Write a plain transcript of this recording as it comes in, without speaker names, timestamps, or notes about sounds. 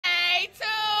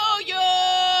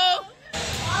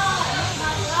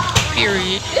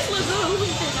Period. This looks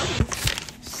good.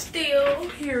 Still.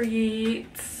 Period.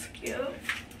 Yep.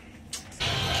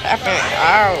 Tapping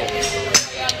out.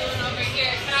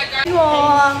 You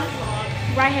all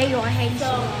right here, you all hate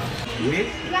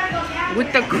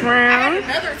With the crown.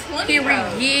 another 20. Period.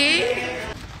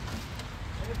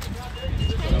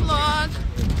 Hey vlog.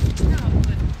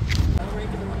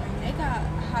 They got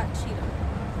hot Cheeto.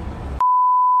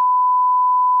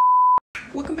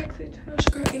 Welcome back to the channel. It's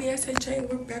your girl NESHAATHON.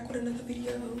 We're back with another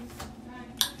video.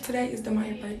 Today is the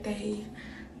Maya birthday.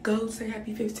 Go say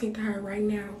happy 15th to her right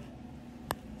now.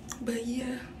 But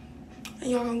yeah, and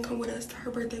y'all gonna come with us to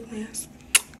her birthday plans.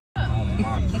 Oh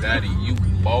my daddy, you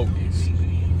bogus. I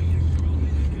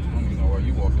don't even know why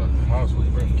you walked out the house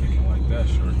with breath kicking like that,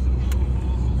 shorty.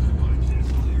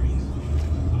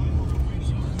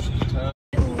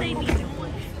 Hey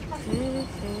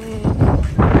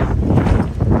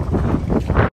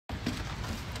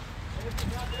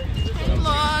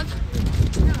vlog.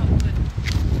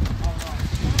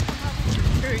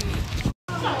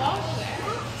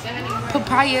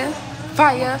 Papaya,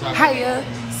 fire, higher,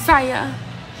 saya.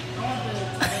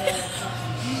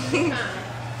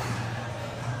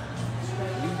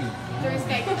 Three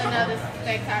steak, another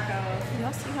steak taco.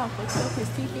 Y'all see how fucked up his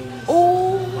teeth is?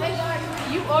 Oh,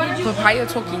 You ordered papaya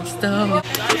talking stuff.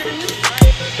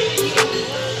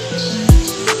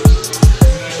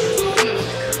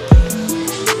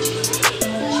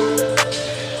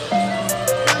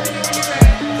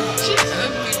 She's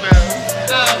ugly, bro.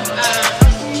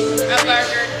 a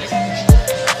burger.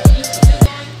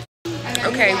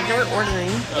 Okay, we're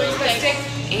ordering,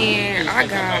 and I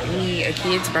got me a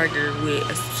kid's burger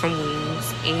with some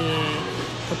wings, and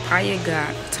papaya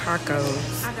got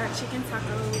tacos I got chicken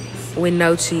tacos. with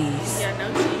no cheese. Yeah, no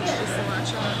cheese, just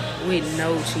cilantro. With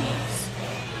no cheese.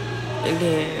 And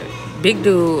then big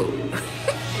dude.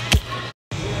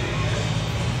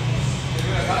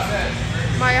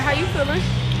 Maya, how you feeling?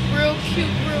 Real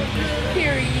cute, real good.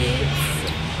 Period.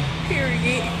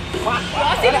 Period.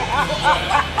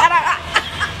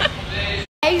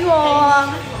 Hey, you all.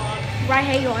 Right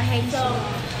here, you all hate so.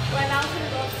 Right now, I'm gonna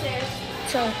go upstairs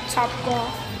to Top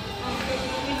Golf.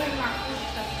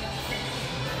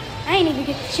 I ain't even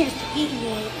get the chance to eat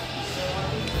yet.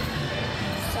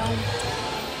 So.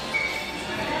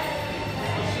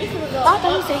 I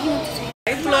thought he said he went to say.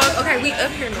 Hey vlog, okay, we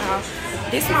up here now.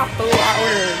 This is my food. I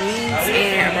ordered wings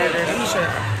and a burger. Let me show you.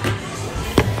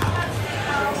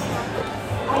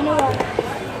 I know.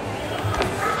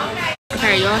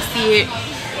 Okay, y'all see it.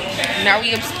 Now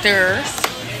we upstairs.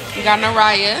 We got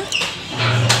Naraya.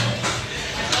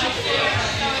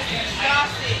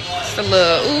 It's a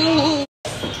little ooh.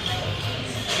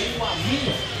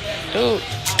 Dude.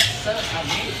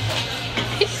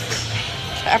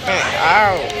 Tapping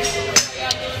out.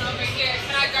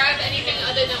 Can I grab anything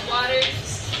other than water?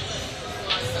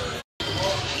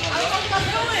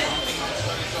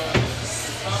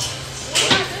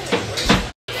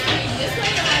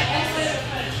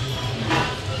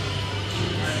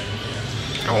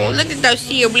 Oh, look at those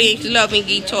siblings loving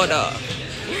each other.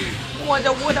 What?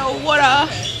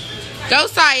 Go,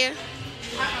 Saya.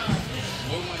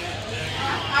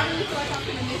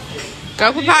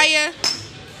 Go, papaya.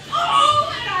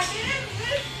 Oh, and I didn't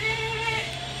miss it.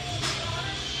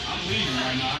 I'm leaving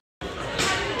right now.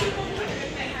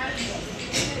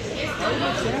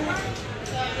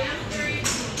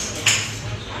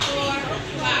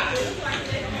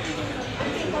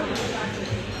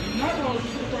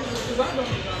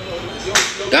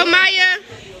 Go, Maya.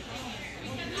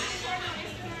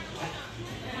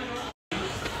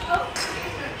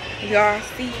 Y'all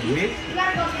see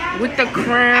with the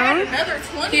crown. Another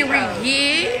 20.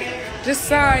 Period.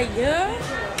 Josiah.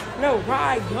 No,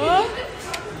 Raya.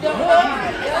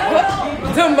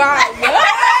 Demaya.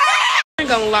 I'm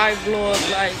gonna live vlog.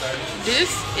 Like, this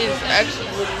is actually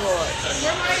really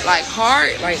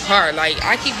hard. Like hard. Like,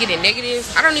 I keep getting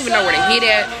negatives. I don't even know where to hit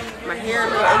at. My hair a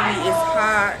little ugly. It's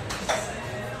hot.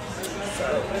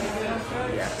 So,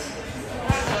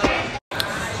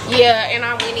 yeah, and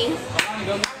I'm winning.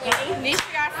 Nisha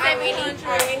got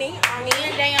 700. Me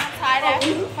and Dayon tied at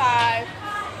 5.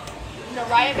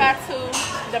 Naraya got 2.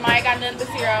 Demaya got none but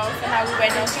 0. So now we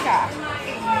waiting on Chicago.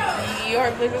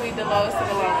 You're literally the lowest of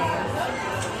the lowest.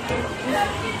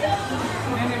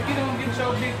 And if you don't get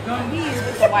your big gun, We is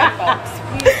with the white folks.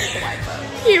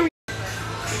 Here.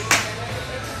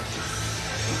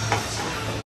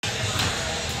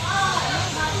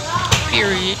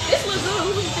 Period. This looks good.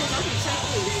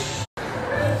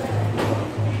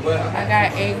 I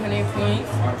got 800 points.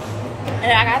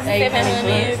 And I got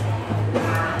 700.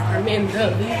 I'm in the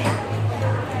lead.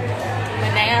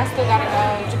 And they Dayan still gotta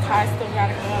go. Jakai still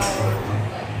gotta go.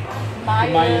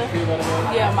 Maya still gotta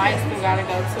go. Yeah, Maya still gotta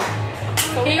go too.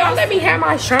 So can y'all let me have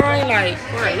my shine like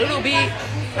for a little bit?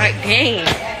 Like dang.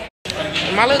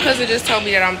 My little cousin just told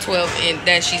me that I'm 12 and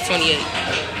that she's 28.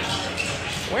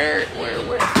 Where?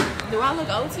 Do I look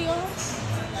old to y'all?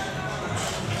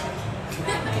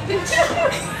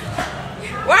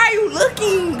 Why are you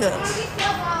looking?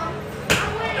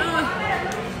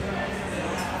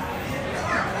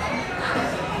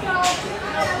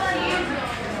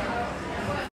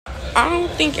 I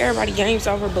don't think everybody game's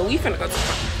over, but we finna go to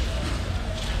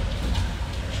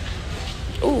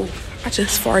the ooh, I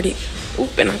just farted.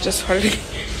 Oop, and I just farted.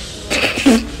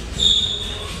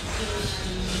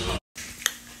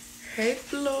 Hey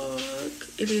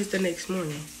vlog. It is the next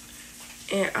morning.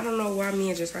 And I don't know why me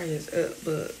and Josiah is up,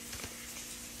 but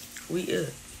we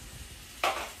up.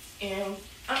 And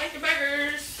I make the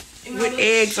burgers. With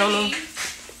eggs on them.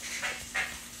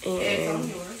 And eggs on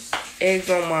yours. Eggs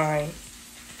on mine.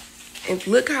 And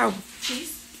look how look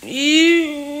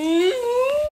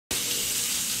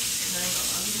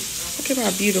at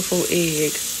my beautiful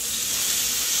egg.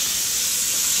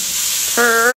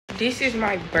 This is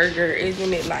my burger,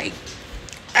 isn't it like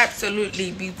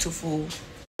absolutely beautiful?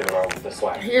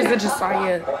 Here's the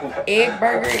Josiah egg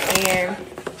burger, and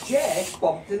Jack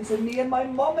bumped into me and my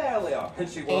mom earlier, and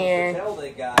she wants to tell the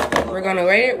guy. We're gonna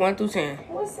rate it 1 through 10.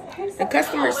 The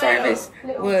customer service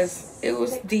was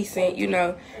decent, you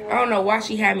know. I don't know why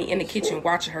she had me in the kitchen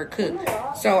watching her cook.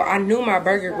 So I knew my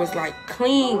burger was like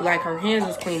clean, like her hands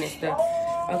was clean and stuff.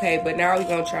 Okay, but now we're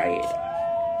gonna try it.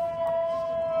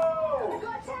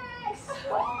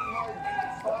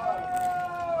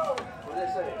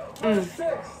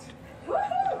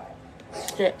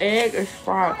 The egg is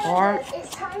fried hard. It's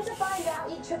time to find out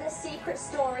each of the secret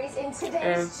stories in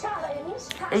today's challenge.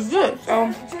 It's good,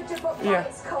 so yeah.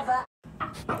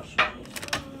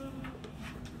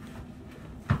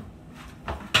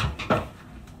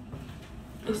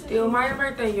 It's still my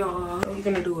birthday, y'all. We're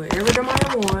gonna do whatever the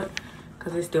mother want,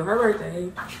 cause it's still her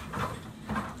birthday.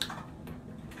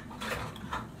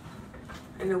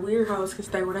 And the weird hoes can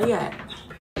stay where they at.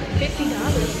 $50.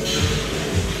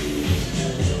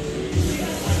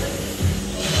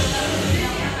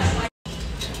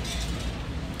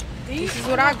 This is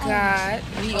what I got.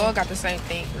 We all got the same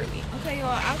thing, really. Okay, y'all,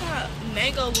 I got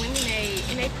mango lemonade,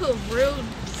 and they put real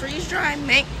freeze-dried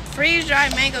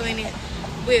mango in it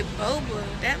with boba.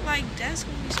 That's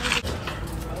gonna be so good.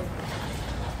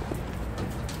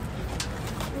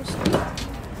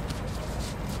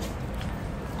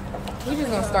 We just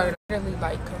gonna start really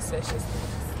like concessions.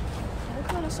 What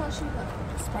kind of sauce you got?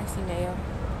 Spicy mayo.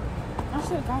 I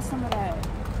should have got some of that.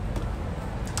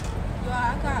 Y'all,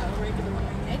 I got a regular one.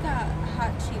 They got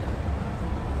hot Cheeto.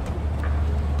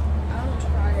 I don't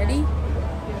try it. Ready?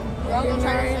 Y'all gonna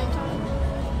try it at the same time?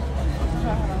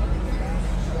 Try it.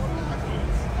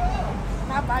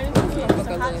 Not biting too much. It's a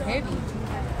little heavy.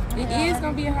 It is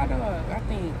gonna be a hot dog, I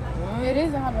think. 1, it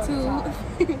is a hot dog. 2.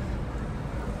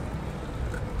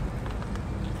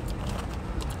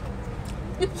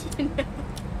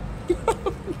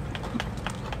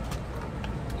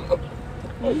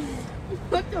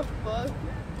 What the fuck?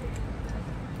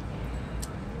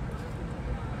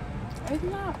 It's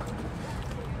not.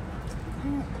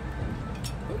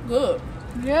 It's good.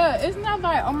 Yeah, it's not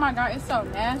like, oh my god, it's so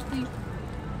nasty.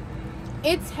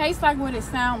 It tastes like what it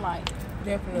sounds like.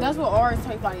 Definitely. That's what ours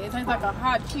tastes like. It tastes like a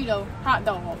hot Cheeto hot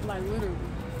dog, like literally.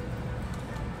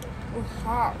 It's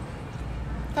hot.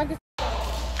 Like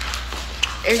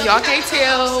If y'all can't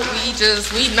tell,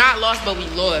 we not lost, but we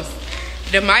lost.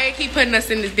 The Maya keep putting us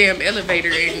in this damn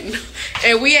elevator,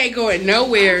 and we ain't going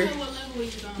nowhere.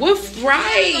 What's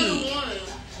right?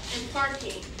 in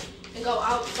parking and go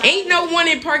outside. Ain't no 1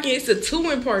 in parking. It's a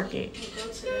 2 in parking.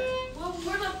 Well,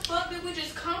 where the fuck did we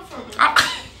just come from?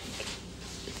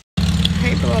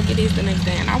 Hey, vlog, it is the next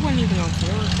day, and I wasn't even on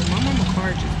vlog, but my mama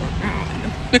car just broke down in the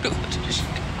middle of the shit.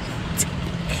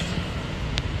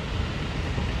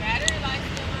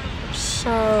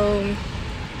 So,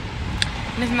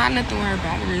 there's not nothing with her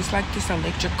battery. It's like this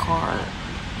electric car,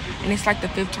 and it's like the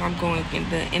 5th time going in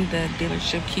the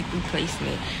dealership, keep replacing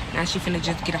it. Now she finna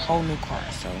just get a whole new car.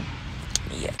 So,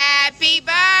 yeah. Happy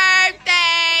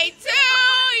birthday to